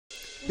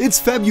It's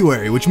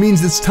February, which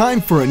means it's time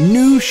for a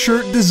new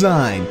shirt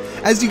design.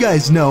 As you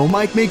guys know,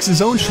 Mike makes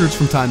his own shirts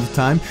from time to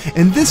time,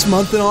 and this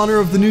month, in honor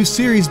of the new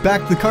series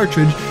Back to the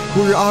Cartridge,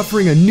 we're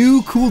offering a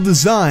new cool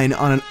design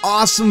on an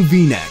awesome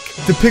V-neck.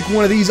 To pick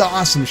one of these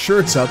awesome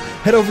shirts up,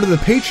 head over to the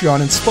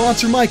Patreon and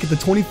sponsor Mike at the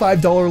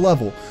 $25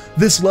 level.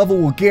 This level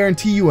will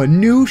guarantee you a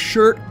new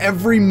shirt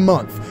every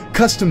month,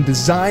 custom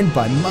designed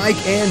by Mike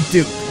and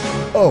Duke.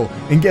 Oh,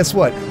 and guess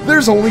what?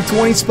 There's only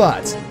 20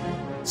 spots.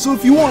 So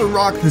if you want to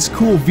rock this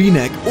cool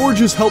V-neck or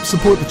just help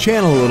support the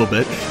channel a little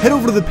bit, head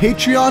over to the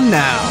Patreon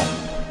now.